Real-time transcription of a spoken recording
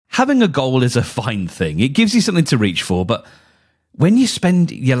having a goal is a fine thing. It gives you something to reach for, but when you spend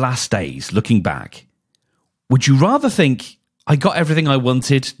your last days looking back, would you rather think, I got everything I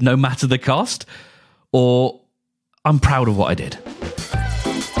wanted no matter the cost, or I'm proud of what I did?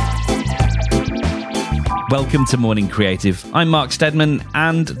 Welcome to Morning Creative. I'm Mark Steadman,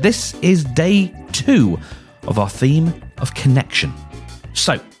 and this is day 2 of our theme of connection.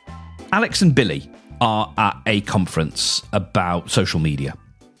 So, Alex and Billy are at a conference about social media.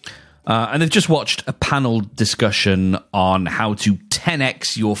 And they've just watched a panel discussion on how to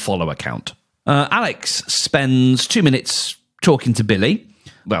 10x your follower count. Alex spends 2 minutes talking to Billy.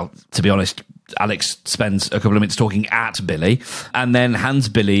 Well, to be honest, Alex spends a couple of minutes talking at Billy and then hands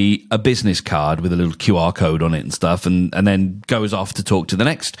Billy a business card with a little QR code on it and stuff, and then goes off to talk to the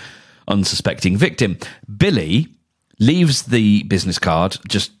next unsuspecting victim. Billy leaves the business card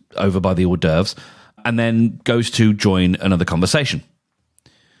just over by the hors d'oeuvres and then goes to join another conversation.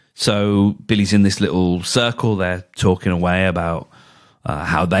 So Billy's in this little circle. They're talking away about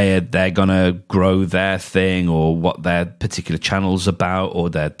how they're going to grow their thing, or what their particular channel's about, or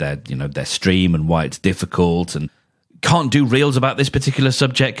their stream and why it's difficult, and can't do reels about this particular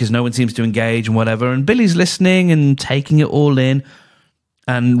subject because no one seems to engage and whatever. And Billy's listening and taking it all in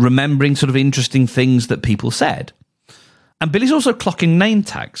and remembering sort of interesting things that people said. And Billy's also clocking name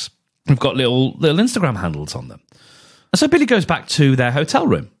tags. We've got little Instagram handles on them. And so Billy goes back to their hotel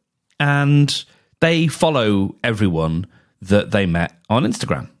room and they follow everyone that they met on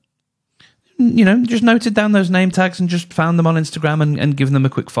Instagram. You know, just noted down those name tags and just found them on Instagram and given them a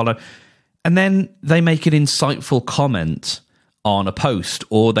quick follow. And then they make an insightful comment on a post,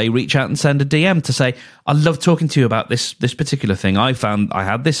 or they reach out and send a DM to say, I love talking to you about this particular thing. I found I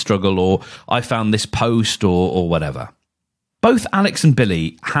had this struggle, or I found this post, or whatever. Both Alex and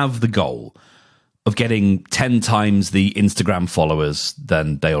Billy have the goal of getting 10 times the Instagram followers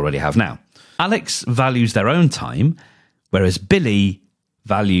than they already have now. Alex values their own time, whereas Billy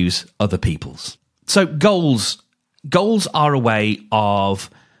values other people's. So goals are a way of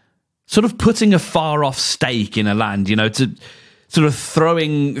sort of putting a far off stake in a land, you know, to sort of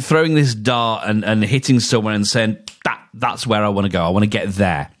throwing this dart and hitting somewhere and saying, that's where I want to go. I want to get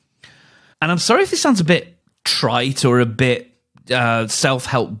there. And I'm sorry if this sounds a bit trite or a bit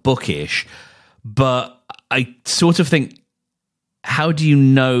self-help bookish, but I sort of think, how do you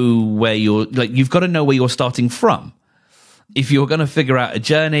know where you've got to know where you're starting from. If you're going to figure out a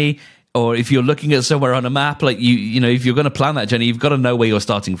journey, or if you're looking at somewhere on a map, like you know, if you're going to plan that journey, you've got to know where you're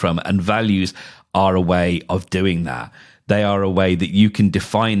starting from. And values are a way of doing that. They are a way that you can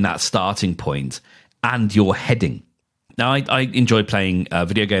define that starting point and your heading. Now, I enjoy playing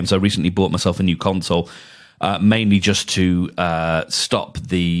video games. I recently bought myself a new console, mainly just to stop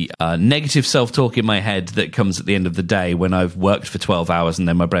the negative self-talk in my head that comes at the end of the day when I've worked for 12 hours and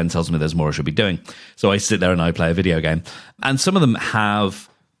then my brain tells me there's more I should be doing. So I sit there and I play a video game. And some of them have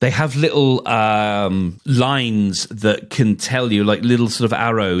little lines that can tell you, like little sort of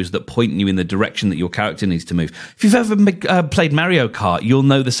arrows that point you in the direction that your character needs to move. If you've ever played Mario Kart, you'll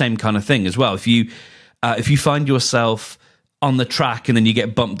know the same kind of thing as well. If you find yourself on the track and then you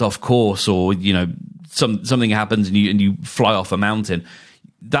get bumped off course, or you know something happens and you fly off a mountain,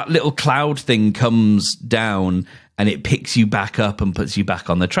 that little cloud thing comes down and it picks you back up and puts you back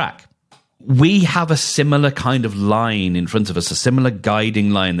on the track. We have a similar kind of line in front of us, a similar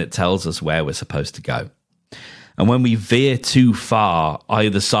guiding line that tells us where we're supposed to go. And when we veer too far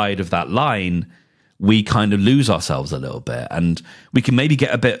either side of that line, we kind of lose ourselves a little bit, and we can maybe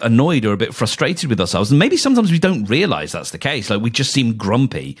get a bit annoyed or a bit frustrated with ourselves. And maybe sometimes we don't realize that's the case. Like, we just seem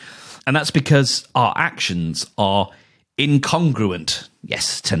grumpy. And that's because our actions are incongruent,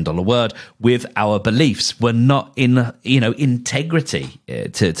 yes, $10 word, with our beliefs. We're not in, integrity,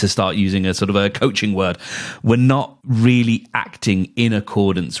 to start using a sort of a coaching word. We're not really acting in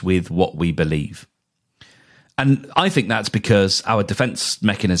accordance with what we believe. And I think that's because our defense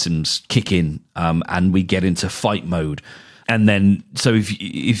mechanisms kick in, and we get into fight mode. And then, so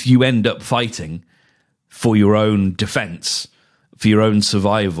if you end up fighting for your own defense, for your own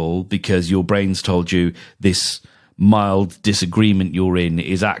survival, because your brain's told you this mild disagreement you're in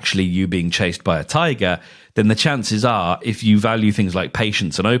is actually you being chased by a tiger, then the chances are, if you value things like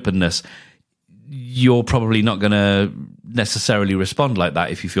patience and openness, you're probably not going to necessarily respond like that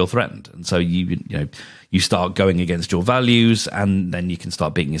if you feel threatened. And so you start going against your values, and then you can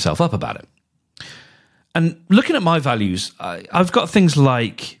start beating yourself up about it. And looking at my values, I've got things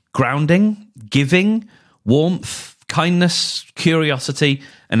like grounding, giving, warmth, kindness, curiosity,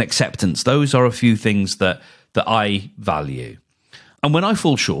 and acceptance. Those are a few things that I value. And when I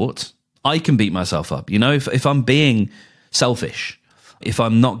fall short, I can beat myself up. You know, if I'm being selfish, if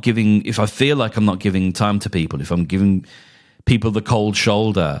I feel like I'm not giving time to people, if I'm giving people the cold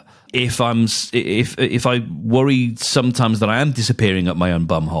shoulder, if I worry sometimes that I am disappearing up my own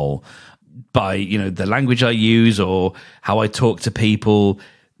bumhole by, the language I use or how I talk to people,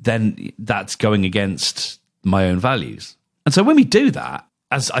 then that's going against my own values. And so when we do that,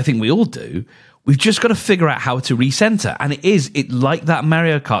 as I think we all do, we've just got to figure out how to recenter. And it like that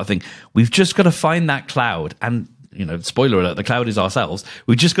Mario Kart thing. We've just got to find that cloud. And, spoiler alert, the cloud is ourselves.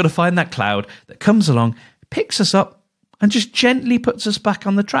 We've just got to find that cloud that comes along, picks us up, and just gently puts us back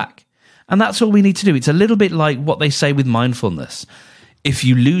on the track. And that's all we need to do. It's a little bit like what they say with mindfulness. If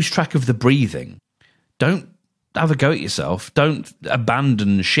you lose track of the breathing, don't have a go at yourself. Don't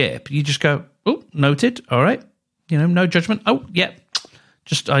abandon ship. You just go, oh, noted. All right. No judgment. Oh, yeah.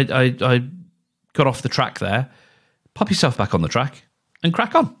 Just I got off the track there. Pop yourself back on the track and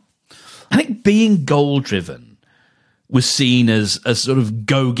crack on. I think being goal-driven was seen as sort of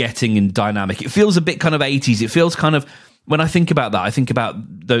go-getting and dynamic. It feels a bit kind of 80s. It feels kind of, when I think about that, I think about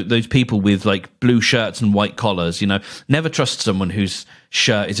those people with like blue shirts and white collars. Never trust someone whose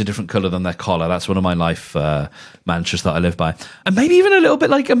shirt is a different color than their collar. That's one of my life mantras that I live by. And maybe even a little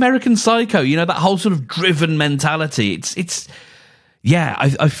bit like American Psycho, that whole sort of driven mentality. It's yeah,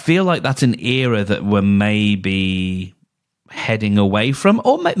 I feel like that's an era that we're maybe heading away from,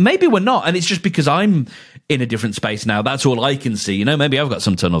 or maybe we're not. And it's just because I'm in a different space now. That's all I can see. Maybe I've got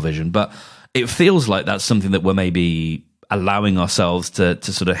some tunnel vision, but it feels like that's something that we're maybe allowing ourselves to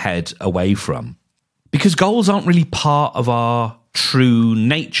sort of head away from, because goals aren't really part of our true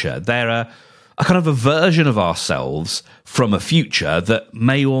nature. They're a kind of a version of ourselves from a future that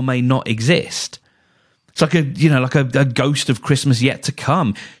may or may not exist. It's like a ghost of Christmas yet to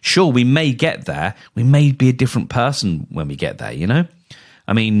come. Sure, we may get there. We may be a different person when we get there,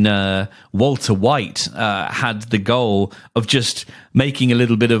 I mean, Walter White had the goal of just making a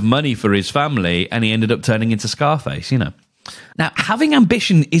little bit of money for his family, and he ended up turning into Scarface, Now, having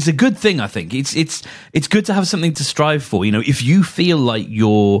ambition is a good thing, I think. It's good to have something to strive for. If you feel like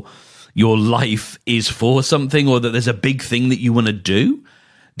your life is for something, or that there's a big thing that you want to do,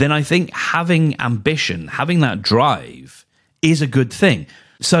 then I think having ambition, having that drive is a good thing.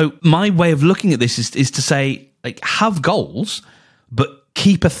 So my way of looking at this is to say, like, have goals, but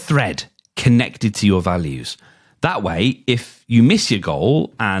keep a thread connected to your values. That way, if you miss your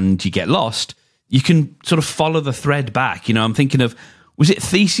goal and you get lost, you can sort of follow the thread back. I'm thinking of, was it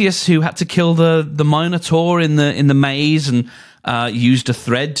Theseus who had to kill the Minotaur in the maze and used a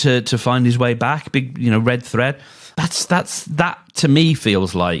thread to find his way back? Big, red thread. That to me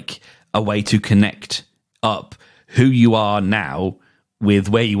feels like a way to connect up who you are now with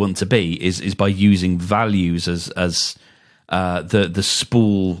where you want to be is by using values as the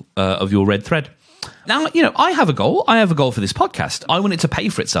spool of your red thread. Now, I have a goal. I have a goal for this podcast. I want it to pay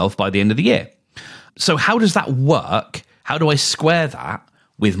for itself by the end of the year. So how does that work? How do I square that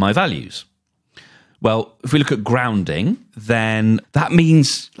with my values? Well, if we look at grounding, then that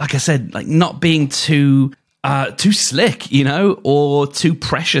means, like I said, like not being too slick, or too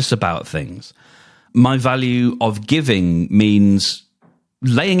precious about things. My value of giving means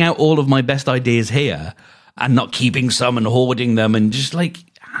laying out all of my best ideas here and not keeping some and hoarding them, and just like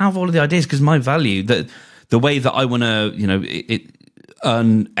have all of the ideas, because my value, the way that I want to,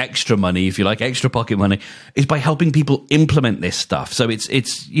 earn extra money, if you like, extra pocket money, is by helping people implement this stuff. So it's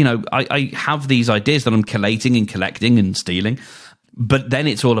I have these ideas that I'm collating and collecting and stealing, but then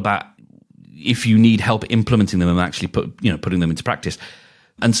it's all about if you need help implementing them and actually putting them into practice.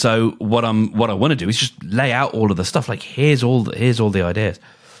 And so what I want to do is just lay out all of the stuff. Like, here's all the ideas.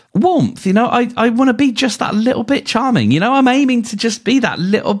 Warmth, I want to be just that little bit charming. I'm aiming to just be that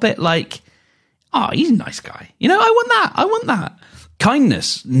little bit like, oh, he's a nice guy. I want that.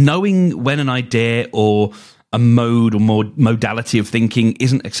 Kindness, knowing when an idea or a mode or more modality of thinking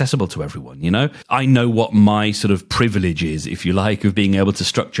isn't accessible to everyone. I know what my sort of privilege is, if you like, of being able to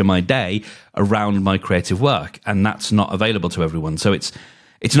structure my day around my creative work, and that's not available to everyone. So it's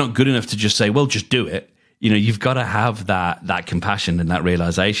not good enough to just say, well, just do it. You've got to have that compassion and that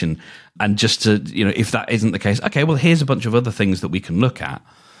realization, and just to, if that isn't the case, okay, well, here's a bunch of other things that we can look at,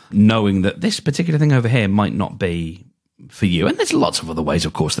 knowing that this particular thing over here might not be for you. And there's lots of other ways,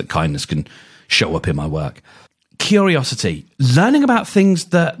 of course, that kindness can show up in my work. Curiosity, learning about things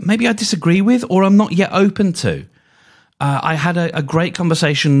that maybe I disagree with or I'm not yet open to. I had a great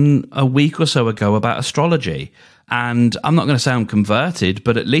conversation a week or so ago about astrology, and I'm not going to say I'm converted,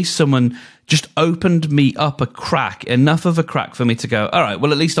 but at least someone just opened me up enough of a crack for me to go, all right,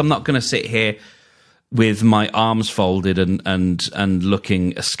 well, at least I'm not going to sit here with my arms folded and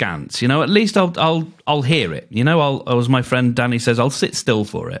looking askance. At least I'll hear it. I'll, as my friend Danny says, I'll sit still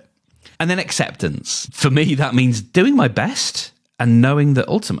for it. And then acceptance. For me, that means doing my best and knowing that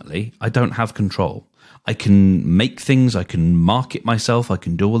ultimately I don't have control. I can make things, I can market myself, I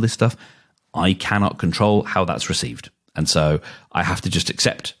can do all this stuff. I cannot control how that's received. And so I have to just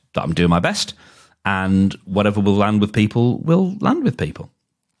accept that I'm doing my best, and whatever will land with people will land with people.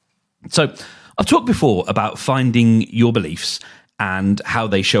 So I've talked before about finding your beliefs and how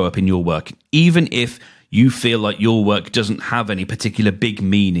they show up in your work, even if you feel like your work doesn't have any particular big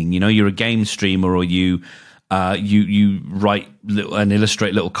meaning. You're a game streamer, or you write and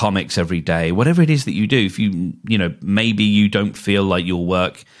illustrate little comics every day. Whatever it is that you do, if maybe you don't feel like your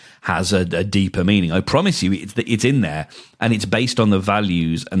work has a deeper meaning, I promise you it's in there, and it's based on the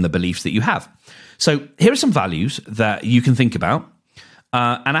values and the beliefs that you have. So here are some values that you can think about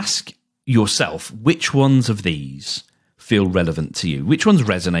and ask yourself, which ones of these feel relevant to you? Which ones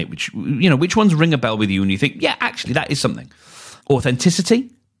resonate? Which ones ring a bell with you and you think, yeah, actually that is something?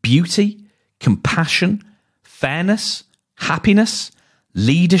 Authenticity, beauty, compassion, fairness, happiness,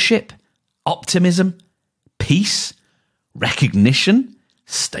 leadership, optimism, peace, recognition,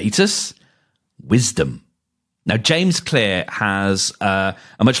 status, wisdom. Now, James Clear has a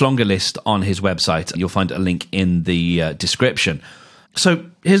much longer list on his website. You'll find a link in the description. So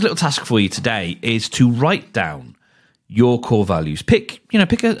here's a little task for you today, is to write down your core values. Pick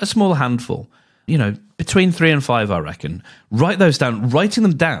a small handful, between 3 and 5, I reckon. Write those down. Writing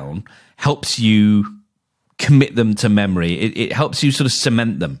them down helps you commit them to memory. It helps you sort of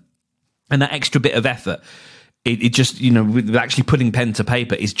cement them. And that extra bit of effort, it just, with actually putting pen to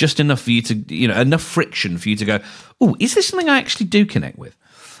paper, is just enough for you to, enough friction for you to go, oh, is this something I actually do connect with?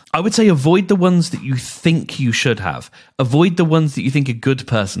 I would say avoid the ones that you think you should have. Avoid the ones that you think a good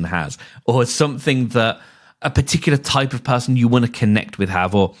person has, or something that a particular type of person you want to connect with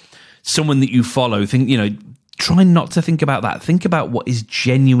have, or someone that you follow. Try not to think about that. Think about what is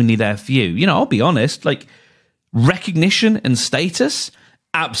genuinely there for you. I'll be honest, like recognition and status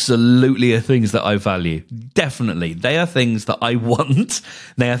absolutely are things that I value. Definitely. They are things that I want.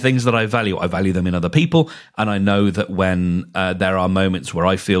 They are things that I value. I value them in other people. And I know that when there are moments where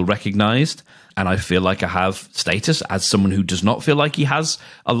I feel recognized and I feel like I have status as someone who does not feel like he has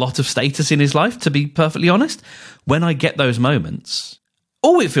a lot of status in his life, to be perfectly honest, when I get those moments,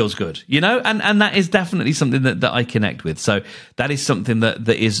 it feels good, and that is definitely something that I connect with. So that is something that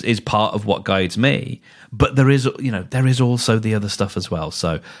is part of what guides me. But there is also the other stuff as well.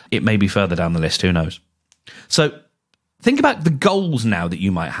 So it may be further down the list, who knows? So think about the goals now that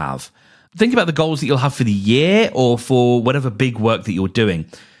you might have. Think about the goals that you'll have for the year or for whatever big work that you're doing.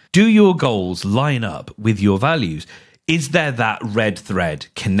 Do your goals line up with your values? Is there that red thread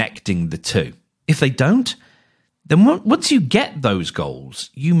connecting the two? If they don't, then once you get those goals,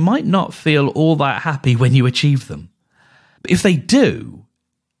 you might not feel all that happy when you achieve them. But if they do,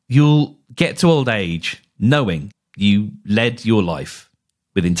 you'll get to old age knowing you led your life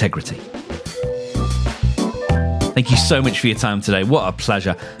with integrity. Thank you so much for your time today. What a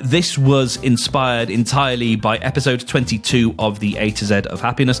pleasure. This was inspired entirely by episode 22 of the A to Z of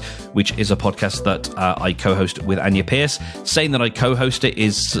Happiness, which is a podcast that I co-host with Anya Pierce. Saying that I co-host it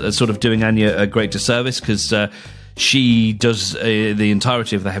is sort of doing Anya a great disservice, because she does the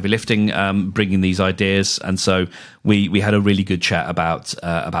entirety of the heavy lifting, bringing these ideas, and so we had a really good chat about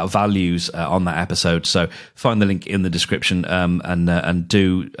values on that episode. So find the link in the description, and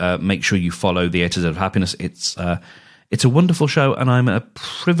do make sure you follow the A to Z of Happiness. It's a wonderful show, and I'm a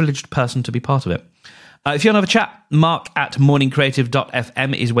privileged person to be part of it. If you want to have a chat,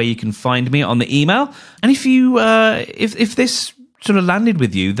 mark@morningcreative.fm is where you can find me on the email. And if you if this sort of landed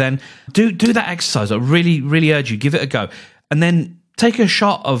with you, then do that exercise. I really, really urge you, give it a go. And then take a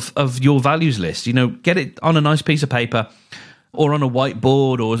shot of your values list. Get it on a nice piece of paper or on a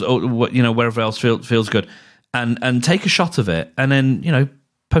whiteboard or wherever else feels good. And take a shot of it, and then,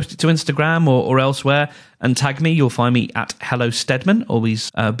 post it to Instagram or elsewhere and tag me. You'll find me at Hello Stedman.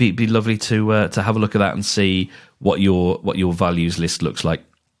 Always be lovely to have a look at that and see what your values list looks like.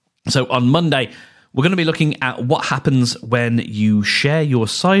 So on Monday, we're going to be looking at what happens when you share your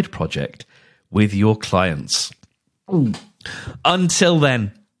side project with your clients. Until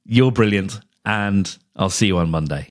then, you're brilliant, and I'll see you on Monday.